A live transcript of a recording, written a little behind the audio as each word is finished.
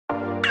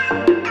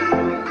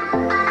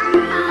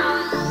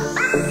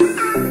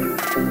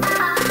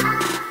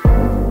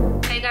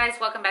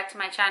welcome back to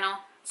my channel.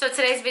 So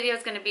today's video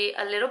is going to be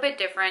a little bit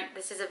different.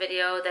 This is a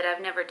video that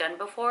I've never done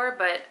before,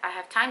 but I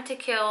have time to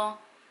kill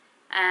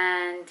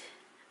and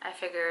I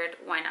figured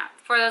why not.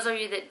 For those of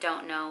you that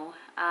don't know,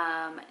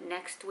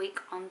 next week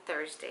on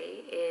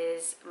Thursday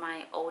is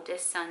my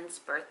oldest son's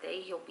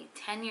birthday. He'll be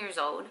 10 years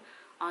old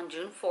on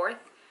June 4th,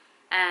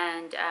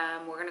 and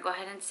we're going to go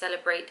ahead and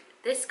celebrate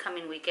this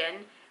coming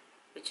weekend,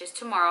 which is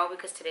tomorrow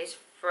because today's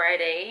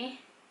Friday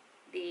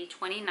the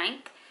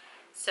 29th.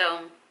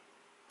 So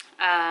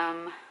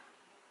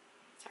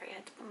sorry, I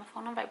had to put my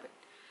phone on vibrate.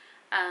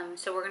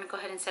 So we're gonna go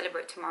ahead and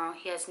celebrate tomorrow.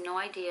 He has no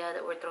idea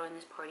that we're throwing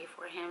this party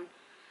for him.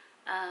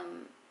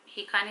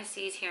 He kind of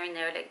sees here and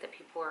there like that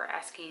people are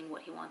asking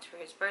what he wants for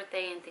his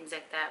birthday and things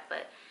like that,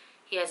 but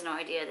he has no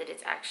idea that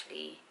it's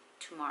actually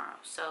tomorrow.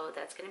 So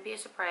that's gonna be a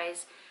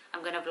surprise.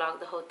 I'm gonna vlog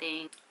the whole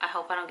thing. I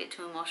hope I don't get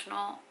too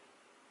emotional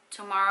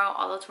tomorrow,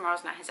 although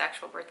tomorrow's not his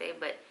actual birthday,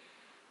 but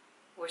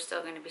we're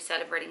still going to be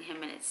celebrating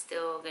him, and it's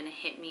still going to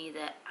hit me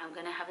that I'm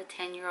going to have a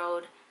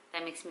 10-year-old.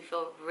 That makes me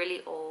feel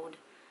really old,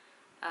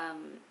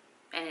 and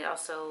it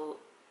also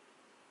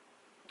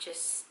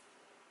just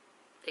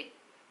like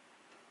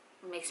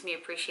makes me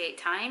appreciate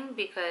time,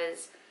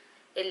 because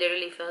it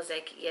literally feels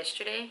like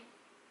yesterday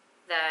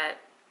that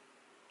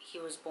he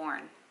was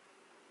born,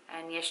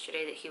 and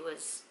yesterday that he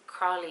was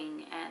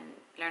crawling and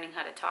learning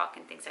how to talk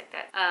and things like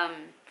that.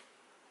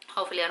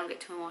 Hopefully I don't get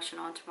too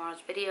emotional on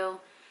tomorrow's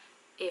video.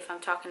 If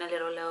I'm talking a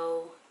little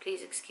low,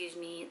 please excuse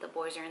me. The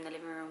boys are in the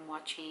living room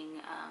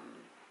watching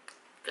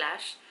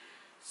Flash.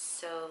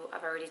 So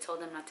I've already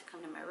told them not to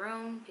come to my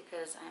room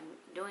because I'm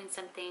doing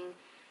something.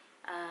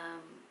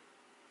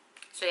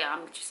 So yeah,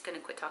 I'm just going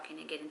to quit talking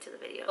and get into the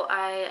video. So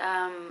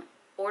I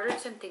ordered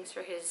some things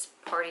for his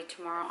party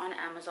tomorrow on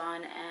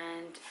Amazon,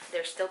 and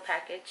they're still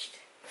packaged.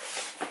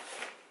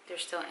 They're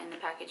still in the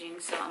packaging.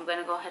 So I'm going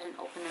to go ahead and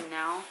open them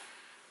now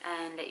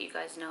and let you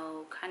guys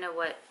know kind of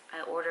what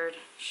I ordered,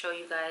 show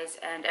you guys,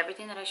 and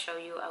everything that I show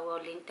you I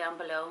will link down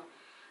below.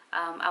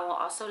 I will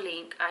also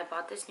link, I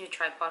bought this new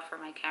tripod for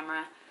my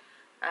camera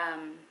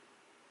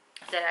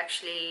that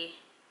actually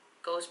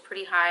goes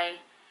pretty high,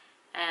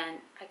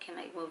 and I can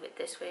like move it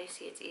this way,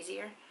 see, it's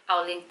easier.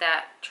 I'll link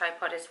that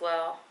tripod as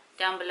well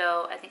down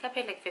below. I think I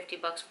paid like 50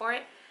 bucks for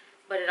it,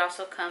 but it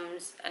also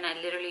comes, and I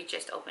literally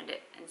just opened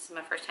it and this is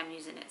my first time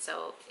using it,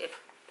 so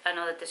if I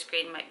know that the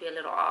screen might be a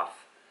little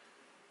off,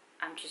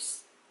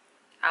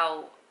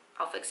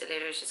 I'll fix it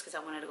later. It's just because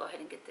I wanted to go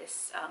ahead and get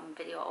this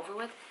video over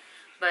with.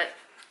 But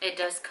it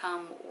does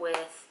come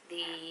with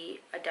the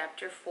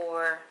adapter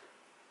for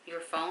your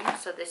phone.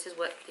 So this is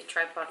what the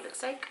tripod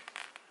looks like.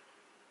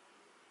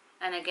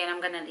 And again, I'm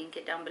going to link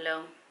it down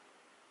below.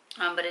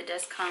 But it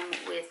does come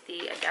with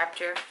the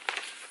adapter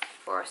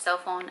for a cell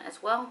phone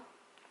as well.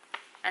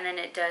 And then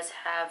it does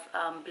have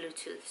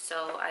Bluetooth,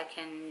 so I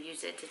can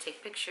use it to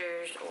take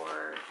pictures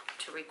or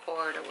to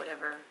record or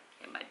whatever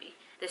it might be.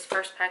 This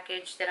first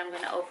package that I'm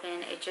going to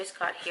open, it just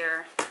got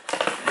here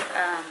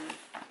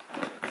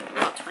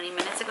about 20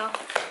 minutes ago,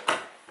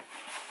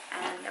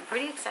 and I'm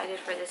pretty excited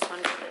for this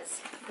one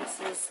because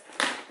this is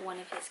one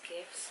of his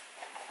gifts.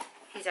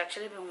 He's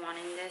actually been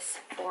wanting this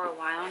for a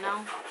while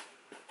now.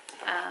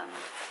 I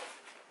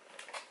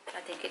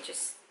think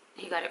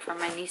he got it from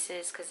my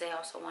nieces because they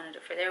also wanted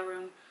it for their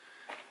room.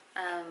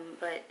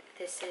 But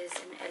this is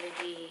an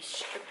LED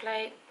strip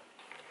light.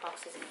 The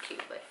box isn't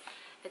cute, but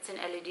it's an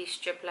LED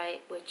strip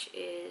light, which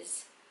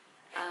is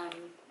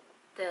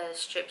the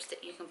strips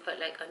that you can put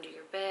like under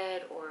your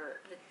bed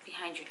or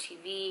behind your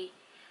TV.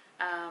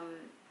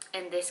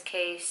 In this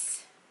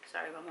case,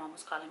 sorry, my mom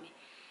was calling me.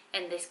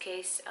 In this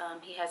case,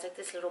 he has like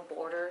this little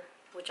border,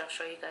 which I'll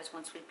show you guys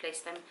once we place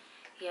them.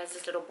 He has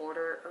this little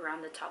border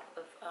around the top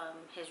of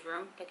his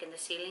room, like in the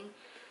ceiling.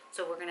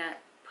 So we're gonna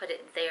put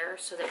it there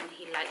so that when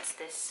he lights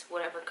this,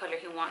 whatever color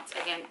he wants,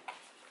 again,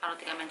 I don't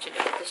think I mentioned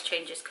it, but this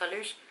changes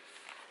colors.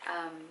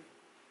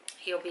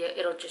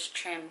 It'll just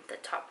trim the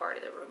top part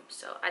of the room.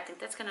 So I think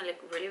that's gonna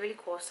look really, really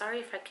cool. Sorry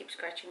if I keep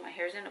scratching, my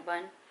hair's in a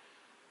bun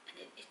and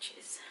it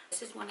itches.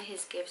 This is one of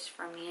his gifts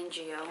from me and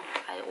Gio.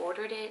 I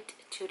ordered it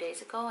 2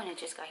 days ago and it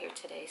just got here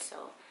today.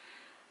 So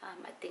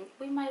I think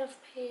we might have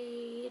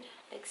paid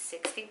like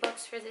 60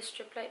 bucks for this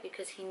strip light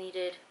because he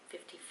needed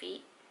 50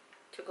 feet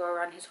to go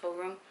around his whole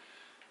room.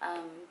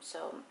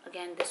 So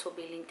again, this will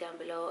be linked down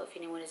below if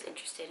anyone is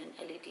interested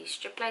in LED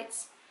strip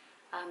lights.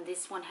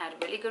 This one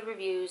had really good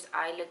reviews.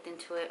 I looked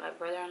into it, my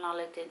brother-in-law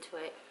looked into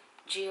it,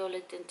 Gio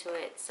looked into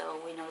it, so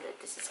we know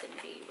that this is going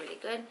to be really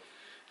good.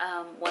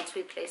 Once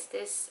we place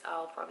this,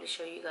 I'll probably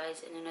show you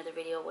guys in another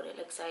video what it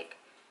looks like,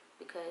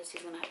 because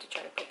he's going to have to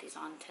try to put these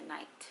on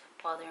tonight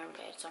while they're in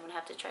bed. So I'm going to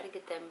have to try to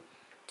get them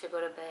to go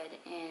to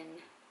bed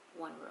in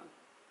one room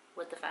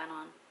with the fan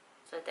on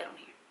so that they don't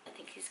hear. I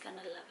think he's going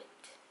to love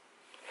it.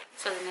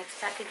 So the next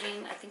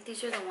packaging, I think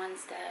these are the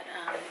ones that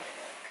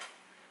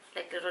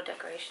like little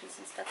decorations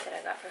and stuff that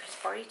I got for his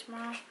party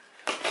tomorrow.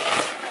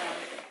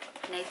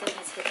 Nathan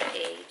has hit the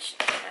age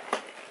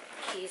that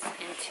he's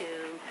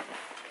into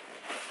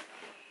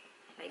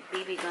like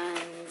BB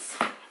guns,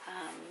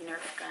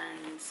 Nerf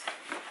guns,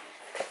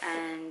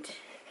 and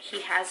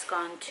he has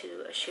gone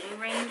to a shooting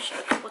range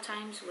a couple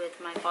times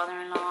with my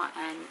father-in-law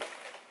and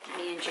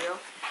me and Jill.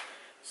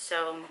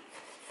 So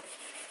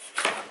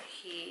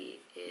he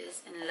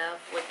is in love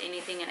with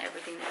anything and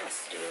everything that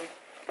has to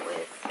do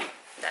with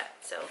that.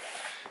 So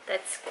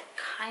that's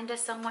kind of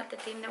somewhat the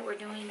theme that we're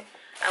doing.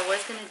 I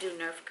was going to do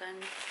Nerf gun,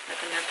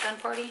 like a Nerf gun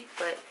party,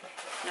 but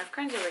Nerf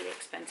guns are really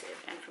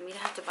expensive. And for me to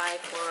have to buy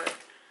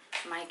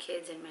for my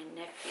kids and my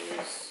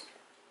nephews,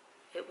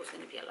 it was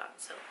going to be a lot.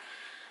 So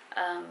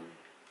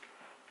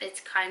it's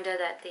kind of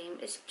that theme.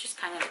 It's just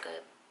kind of like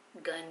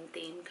a gun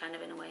theme, kind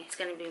of, in a way. It's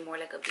going to be more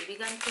like a BB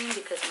gun theme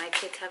because my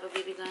kids have a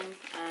BB gun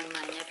and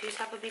my nephews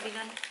have a BB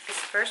gun. This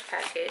first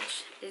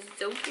package is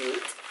so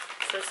cute.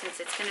 So since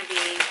it's going to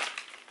be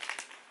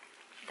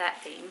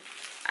that theme,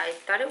 I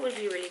thought it would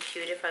be really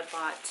cute if I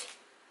bought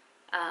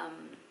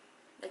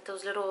like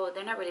those little,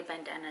 they're not really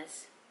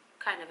bandanas,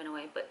 kind of, in a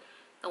way, but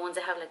the ones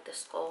that have like the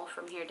skull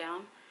from here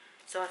down.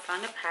 So I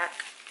found a pack.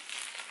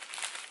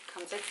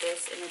 Comes like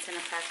this, and it's in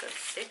a pack of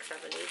 6, I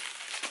believe.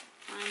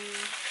 1,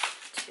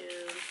 2,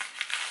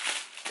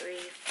 3,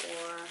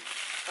 4,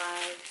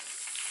 5,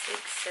 6,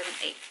 7,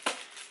 8.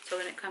 So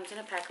when it comes in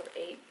a pack of 8,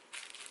 I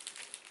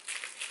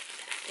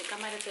think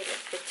I might have paid like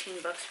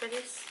 15 bucks for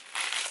this.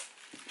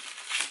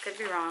 I could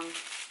be wrong.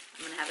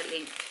 I'm gonna have a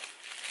link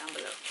down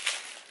below.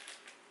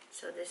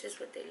 So this is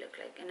what they look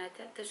like, and I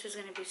thought this was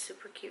gonna be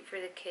super cute for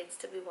the kids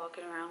to be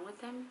walking around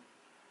with them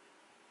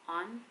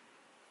on.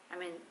 I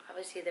mean,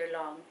 obviously they're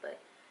long,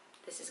 but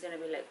this is going to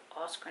be like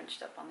all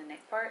scrunched up on the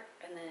neck part,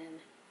 and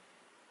then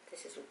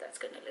this is what that's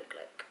going to look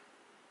like.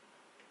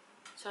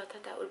 So I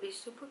thought that would be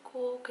super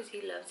cool because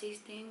he loves these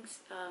things.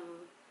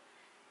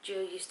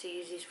 Jill used to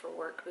use these for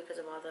work because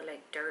of all the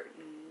like dirt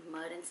and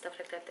mud and stuff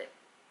like that that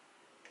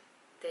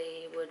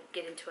they would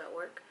get into at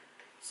work.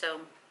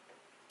 So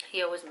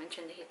he always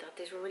mentioned that he thought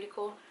these were really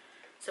cool.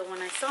 So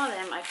when I saw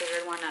them, I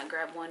figured why not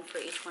grab one for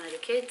each one of the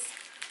kids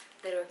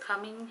that are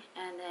coming,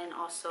 and then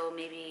also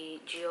maybe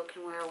Gio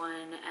can wear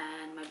one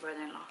and my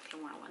brother-in-law can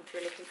wear one. If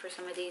you're looking for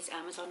some of these,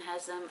 Amazon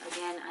has them.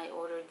 Again, I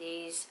ordered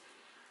these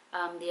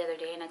the other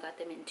day and I got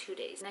them in 2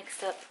 days.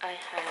 Next up, I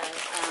have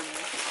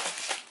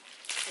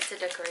it's a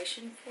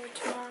decoration for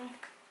tomorrow.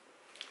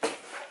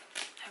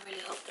 I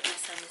really hope that my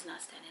son is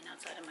not standing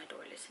outside of my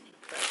door listening,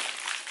 but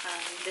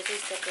this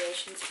is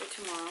decorations for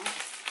tomorrow.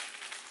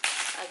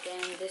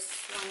 Again,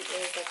 this one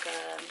is like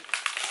a,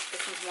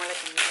 this one's more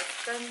like a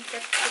Nerf gun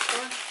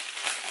decor.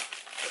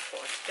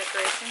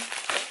 Decoration,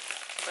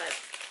 but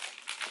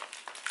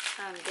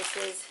this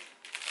is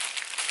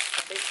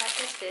a big pack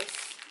like this,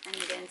 and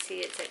you can see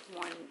it's like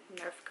more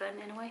Nerf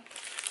gun in a way.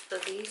 So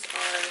these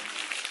are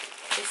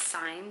just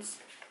signs.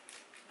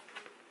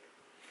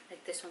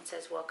 Like this one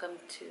says welcome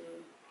to,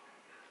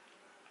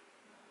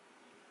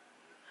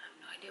 I have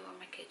no idea what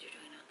my kids are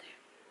doing out there.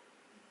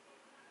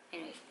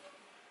 Anyways,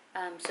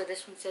 so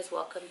this one says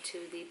welcome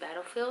to the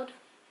battlefield.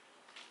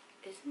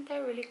 Isn't that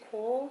really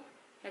cool?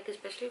 Like,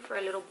 especially for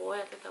a little boy,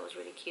 I thought that was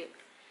really cute.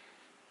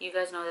 You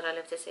guys know that I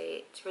love to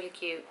say it's really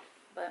cute,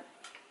 but,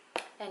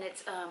 and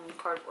it's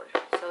cardboard,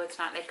 so it's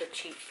not like a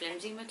cheap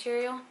flimsy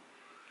material.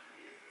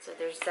 So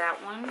there's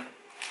that one,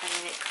 and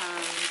then it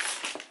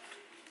comes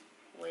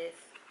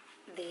with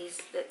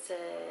these. That's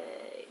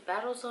a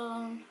battle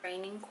zone,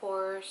 training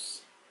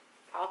course,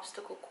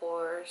 obstacle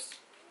course,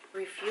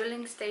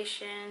 refueling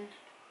station,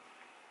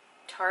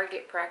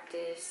 target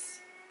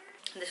practice.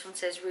 This one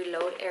says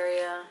reload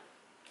area.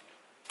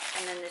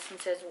 And then this one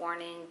says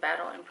warning,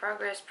 battle in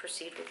progress,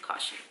 proceed with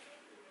caution.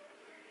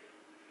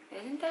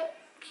 Isn't that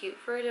cute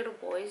for a little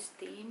boy's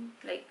theme?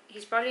 Like,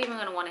 he's probably even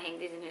going to want to hang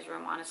these in his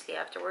room, honestly,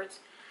 afterwards.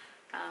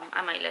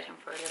 I might let him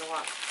for a little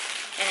while.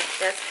 And it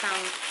does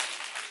come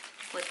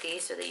with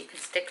these so that you can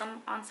stick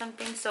them on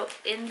something. So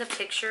in the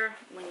picture,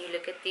 when you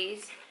look at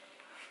these,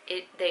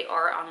 they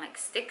are on like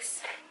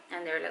sticks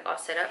and they're like all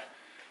set up.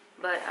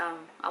 But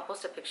I'll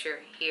post a picture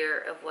here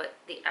of what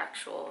the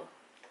actual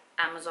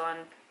Amazon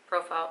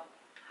profile,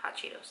 hot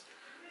Cheetos,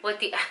 what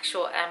the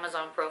actual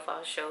Amazon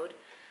profile showed.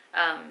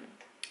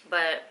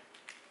 But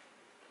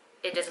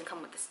it doesn't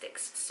come with the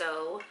sticks.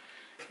 So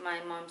my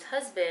mom's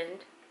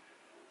husband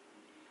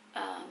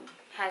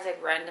has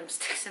like random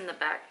sticks in the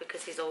back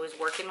because he's always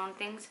working on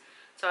things.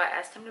 So I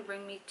asked him to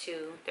bring me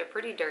 2. They're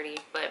pretty dirty,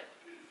 but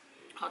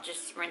I'll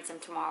just rinse them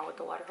tomorrow with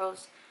the water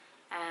hose.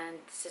 And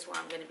this is where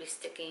I'm going to be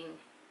sticking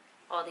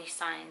all these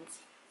signs.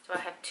 So I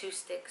have 2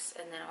 sticks,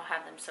 and then I'll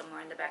have them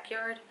somewhere in the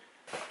backyard.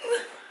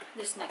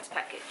 This next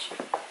package,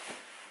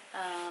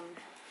 I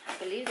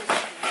believe this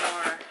is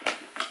more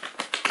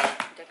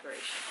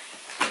decoration.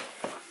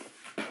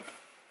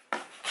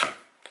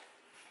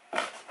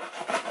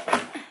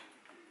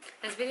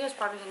 This video is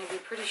probably going to be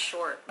pretty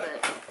short,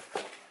 but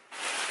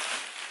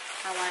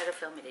I wanted to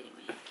film it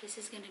anyway. This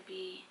is going to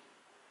be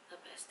the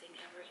best thing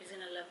ever. He's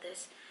going to love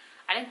this.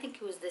 I didn't think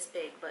it was this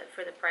big, but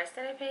for the price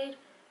that I paid,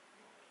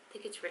 I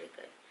think it's really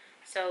good.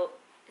 So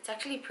it's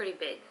actually pretty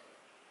big.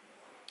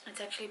 It's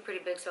actually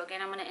pretty big. So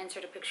again, I'm going to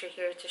insert a picture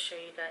here to show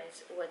you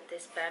guys what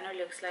this banner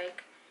looks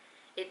like.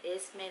 It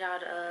is made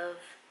out of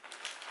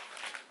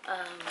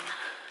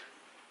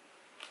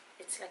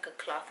It's like a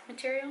cloth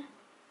material,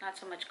 not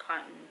so much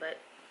cotton, but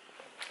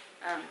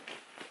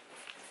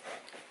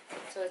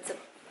so it's a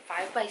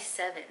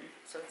 5x7,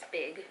 so it's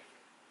big.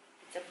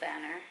 It's a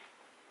banner.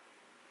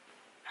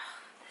 Oh,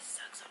 this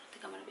sucks. I don't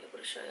think I'm gonna be able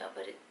to show you,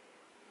 but it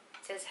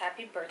says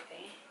happy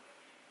birthday,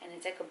 and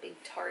it's like a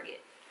big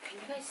target. Can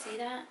you guys see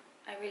that?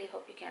 I really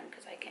hope you can,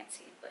 because I can't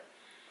see, but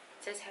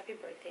it says happy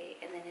birthday,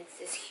 and then it's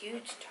this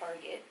huge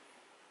target.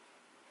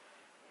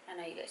 I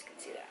know you guys can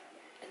see that.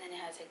 And then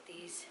it has like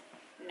these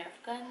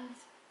Nerf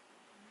guns.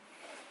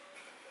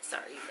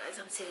 Sorry you guys,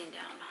 I'm sitting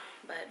down,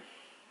 but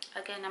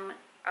again,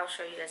 I'll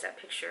show you guys that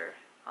picture.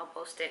 I'll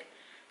post it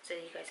so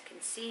you guys can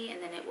see,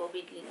 and then it will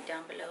be linked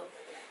down below.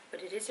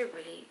 But it is a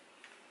really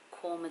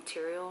cool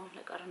material.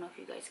 Like, I don't know if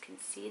you guys can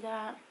see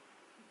that.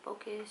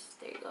 Focus,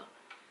 there you go.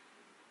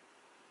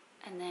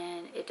 And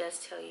then it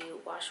does tell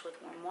you wash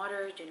with warm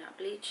water, do not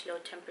bleach, low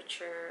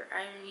temperature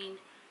ironing,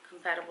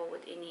 compatible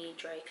with any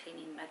dry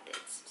cleaning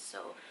methods.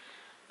 So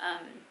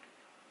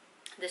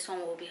this one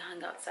will be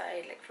hung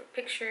outside, like for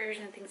pictures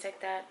and things like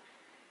that.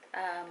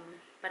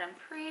 But I'm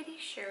pretty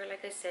sure,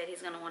 like I said,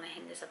 he's gonna want to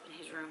hang this up in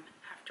his room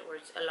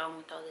afterwards, along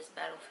with all this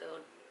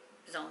battlefield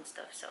zone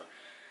stuff. So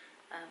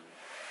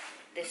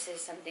this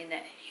is something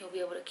that he'll be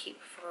able to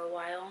keep for a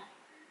while,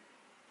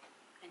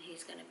 and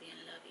he's gonna be in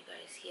love, you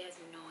guys. He has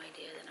no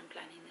idea that I'm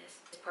planning this.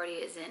 This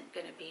party isn't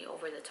gonna be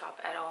over the top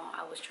at all.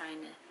 I was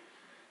trying to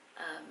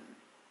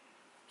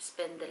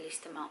spend the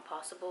least amount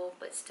possible,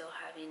 but still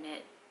having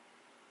it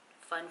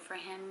fun for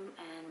him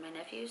and my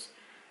nephews.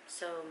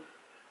 So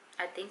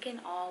I think in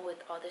all,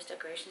 with all this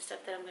decoration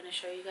stuff that I'm going to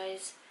show you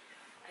guys,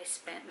 I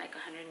spent like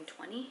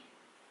 120.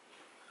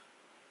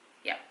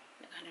 Yeah,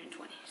 like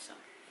 120. So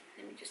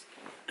let me just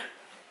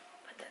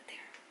put that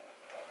there.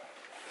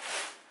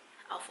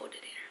 I'll fold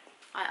it later.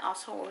 I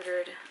also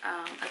ordered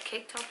a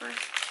cake topper.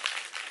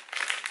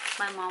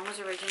 My mom was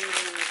originally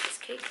going to make this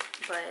cake,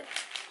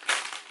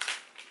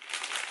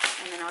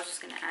 and then I was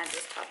just going to add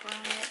this topper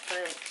on it,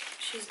 but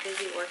she's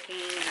busy working,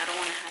 and I don't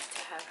want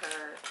to have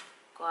her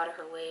go out of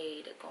her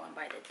way to go and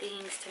buy the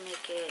things to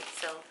make it.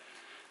 So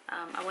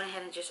I went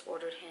ahead and just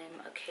ordered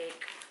him a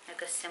cake,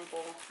 like a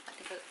simple,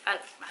 I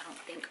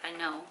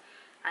know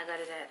I got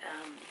it at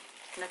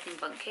Nothing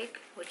Bunk Cake,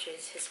 which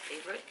is his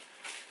favorite.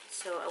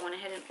 So I went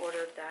ahead and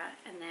ordered that,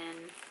 and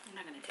then I'm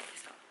not going to take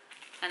this off,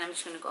 and I'm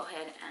just going to go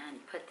ahead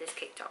and put this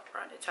cake topper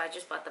on it. So I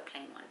just bought the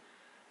plain one,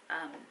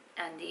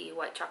 and the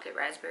white chocolate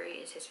raspberry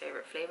is his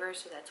favorite flavor,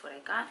 so that's what I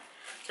got.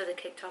 So the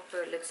cake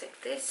topper looks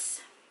like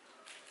this.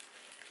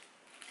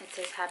 It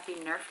says Happy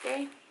Nerf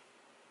Day,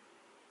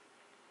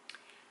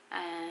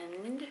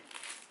 and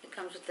it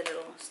comes with a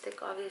little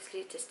stick,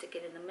 obviously, to stick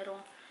it in the middle.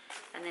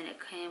 And then it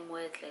came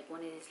with like one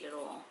of these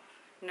little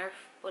Nerf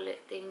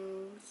bullet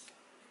things.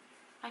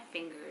 My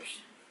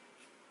fingers,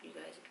 you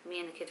guys, me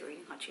and the kids are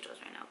eating hot Cheetos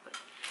right now. But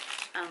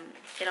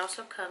it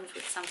also comes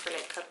with some for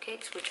like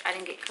cupcakes, which I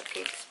didn't get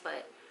cupcakes,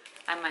 but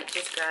I might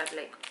just grab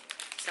like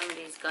some of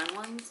these gun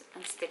ones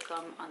and stick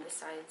them on the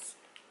sides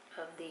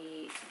of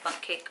the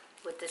bunk cake,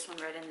 with this one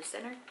right in the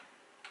center.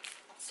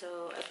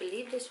 So I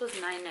believe this was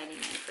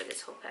 $9.99 for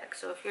this whole pack.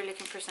 So if you're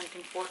looking for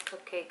something for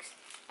cupcakes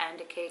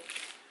and a cake,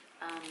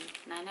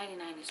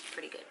 $9.99 is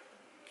pretty good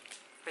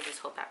for this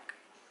whole pack.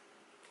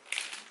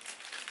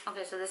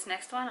 Okay, so this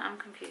next one, I'm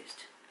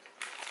confused.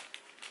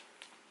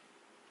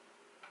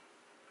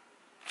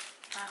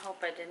 I hope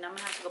I didn't. I'm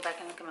gonna have to go back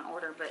and look at my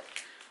order, but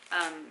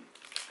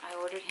I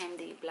ordered him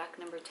the black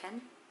number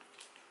 10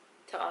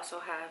 to also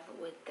have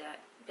with that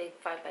big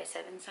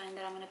 5x7 sign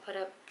that I'm gonna put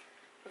up.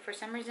 But for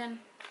some reason,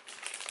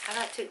 I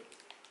got two.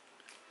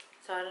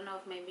 So I don't know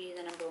if maybe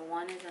the number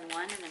 1 is in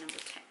one and the number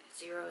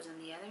 0 is in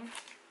the other.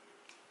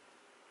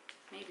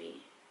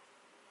 Maybe.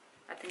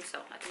 I think so.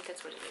 I think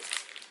that's what it is.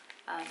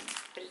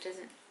 But it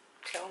doesn't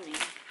tell me.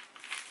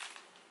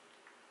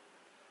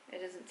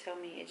 It doesn't tell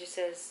me. It just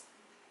says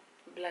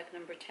black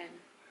number 10.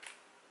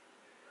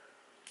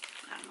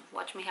 I don't know.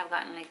 Watch me have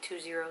gotten like 2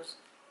 zeros.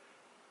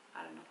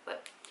 I don't know.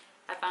 But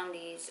I found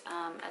these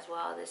as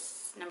well.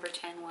 This number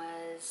 10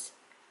 was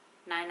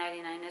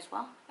 $9.99 as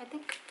well, I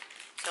think.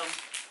 So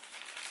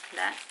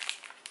that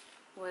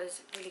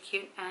was really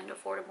cute and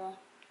affordable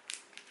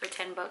for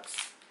 10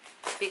 bucks,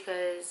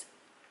 because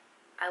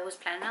I was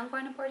planning on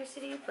going to Party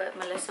City, but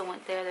Melissa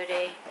went the other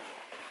day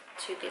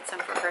to get some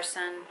for her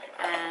son,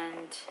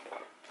 and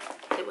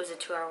it was a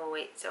 2-hour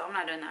wait, so I'm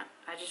not doing that.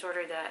 I just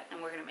ordered that,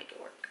 and we're gonna make it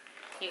work.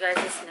 You guys,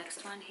 this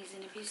next one he's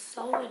gonna be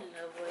so in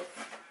love with,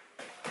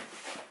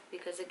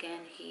 because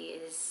again, he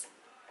is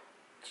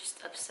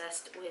just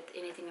obsessed with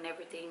anything and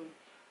everything,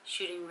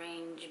 shooting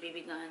range,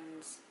 BB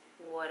guns,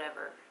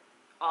 whatever,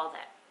 all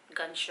that,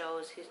 gun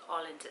shows, he's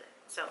all into it.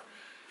 So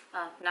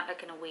not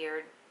like in a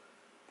weird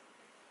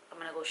I'm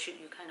gonna go shoot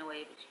you kind of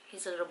way, but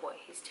he's a little boy,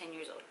 he's 10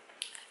 years old.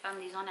 I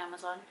found these on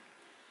Amazon.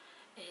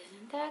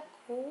 Isn't that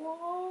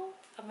cool?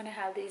 I'm gonna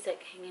have these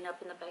like hanging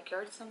up in the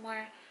backyard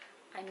somewhere.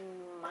 I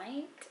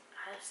might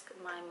ask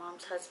my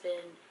mom's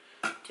husband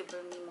to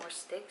bring me more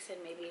sticks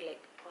and maybe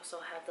like also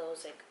have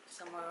those like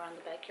somewhere around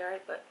the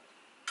backyard. But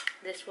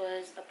this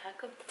was a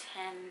pack of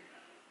 10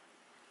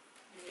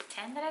 is it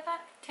 10 that I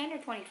got? 10 or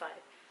 25.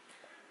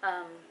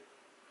 I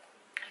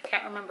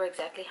can't remember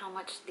exactly how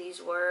much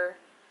these were.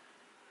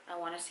 I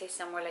want to say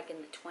somewhere like in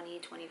the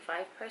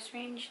 20-25 price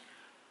range,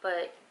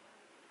 but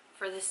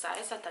for this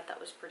size I thought that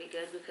was pretty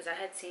good because I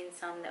had seen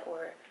some that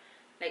were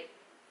like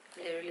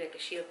literally like a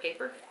sheet of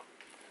paper,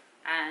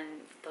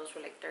 and those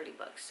were like 30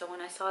 bucks. So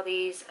when I saw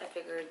these, I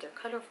figured they're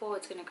colorful,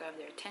 it's gonna grab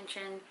their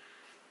attention,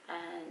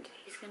 and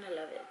he's gonna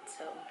love it.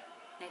 So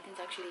Nathan's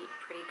actually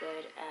pretty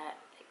good at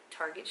like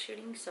target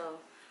shooting, so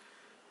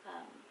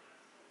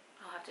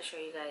I'll have to show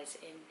you guys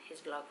in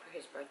his vlog for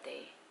his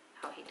birthday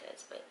how he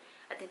does. But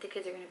I think the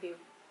kids are gonna be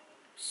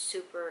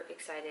super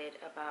excited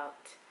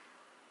about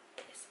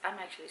this. I'm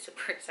actually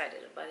super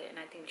excited about it, and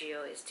I think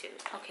Gio is too.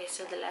 Okay,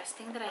 so the last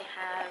thing that I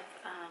have,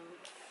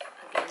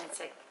 again, it's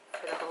like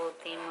for the whole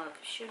theme of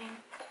shooting.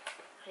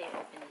 How do you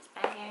open this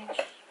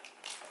baggage?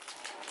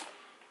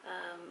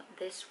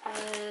 This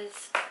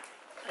was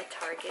a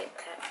Target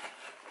that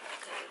I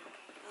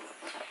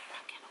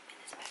can't open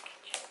this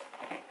package.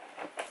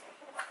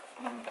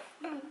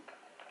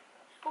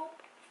 Help!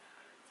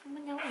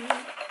 Someone help me.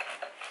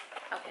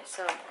 Okay,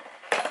 so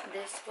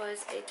this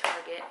was a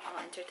Target.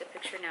 I'll enter the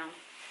picture now,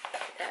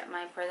 that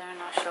my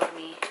brother-in-law showed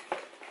me,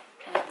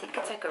 and I think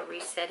it's like a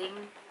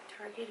resetting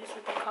target is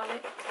what they call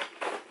it.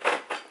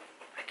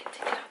 I can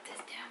take it out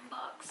this damn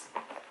box.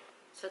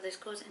 So this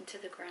goes into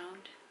the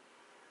ground.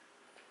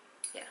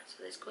 Yeah,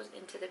 so this goes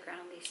into the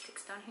ground, these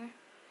sticks down here,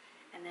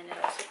 and then it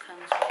also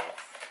comes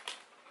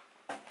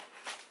with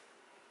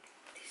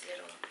these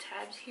little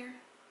tabs here,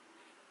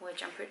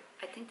 which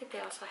I think that they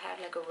also have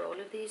like a roll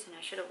of these, and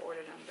I should have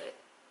ordered them, but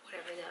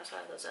whatever, they also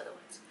have those other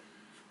ones.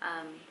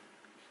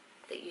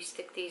 That you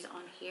stick these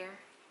on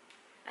here,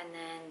 and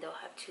then they'll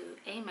have to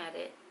aim at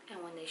it,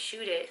 and when they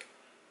shoot it,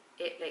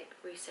 it like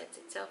resets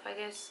itself, I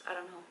guess. I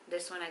don't know.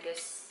 This one, I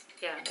guess,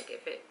 yeah, like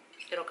if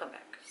it'll come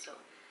back, so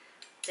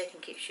they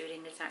can keep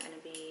shooting. It's not going to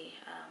be,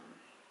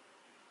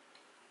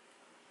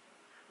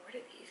 where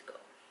did these go?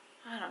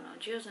 I don't know.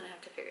 Gio's going to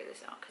have to figure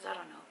this out because I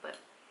don't know, but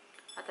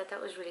I thought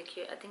that was really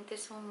cute. I think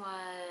this one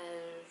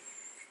was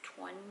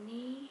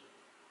 20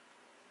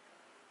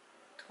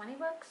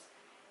 bucks.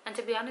 And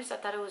to be honest, I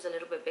thought it was a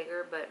little bit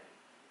bigger, but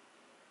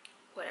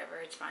whatever,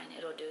 it's fine.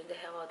 It'll do. They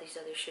have all these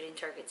other shooting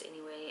targets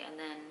anyway, and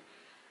then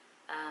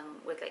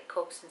with like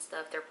Cokes and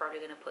stuff, they're probably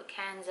going to put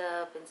cans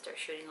up and start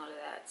shooting all of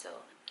that.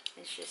 So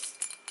it's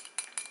just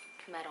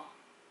metal.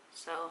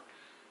 So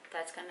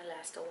that's going to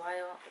last a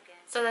while. Again,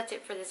 so that's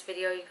it for this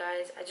video, you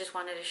guys. I just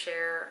wanted to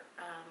share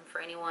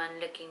for anyone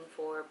looking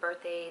for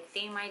birthday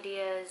theme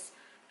ideas.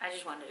 I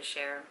just wanted to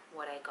share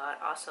what I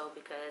got also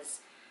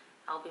because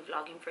I'll be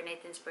vlogging for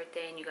Nathan's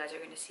birthday, and you guys are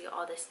going to see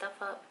all this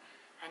stuff up.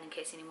 And in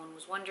case anyone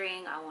was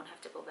wondering, I won't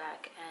have to go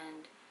back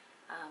and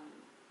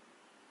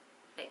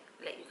like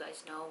let you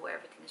guys know where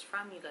everything is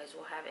from. You guys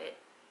will have it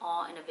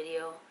all in a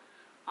video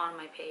on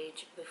my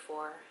page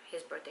before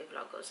his birthday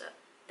vlog goes up.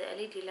 The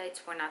LED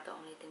lights were not the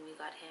only thing we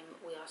got him.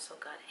 We also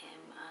got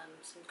him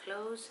some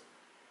clothes,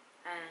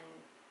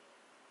 and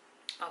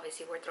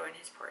obviously we're throwing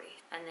his party.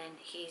 And then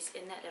he's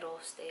in that little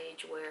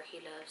stage where he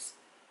loves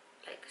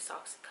like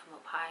socks that come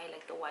up high,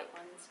 like the white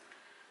ones,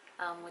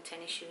 with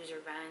tennis shoes or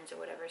Vans or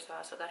whatever. So I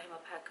also got him a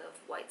pack of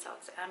white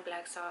socks and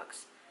black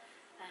socks,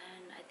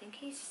 and I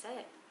think he's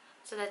set.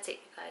 So that's it,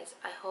 you guys.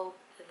 I hope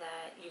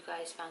that you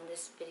guys found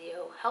this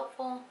video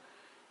helpful.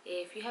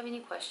 If you have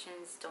any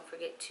questions, don't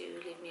forget to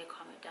leave me a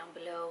comment down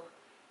below.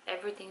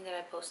 Everything that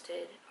I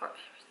posted, or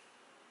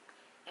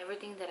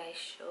everything that I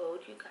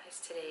showed you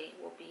guys today,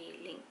 will be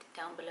linked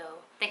down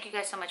below. Thank you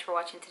guys so much for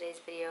watching today's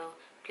video.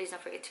 Please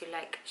don't forget to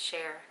like,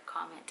 share,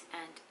 comment,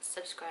 and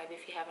subscribe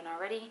if you haven't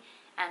already.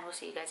 And we'll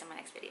see you guys in my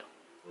next video.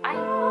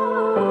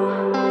 Bye!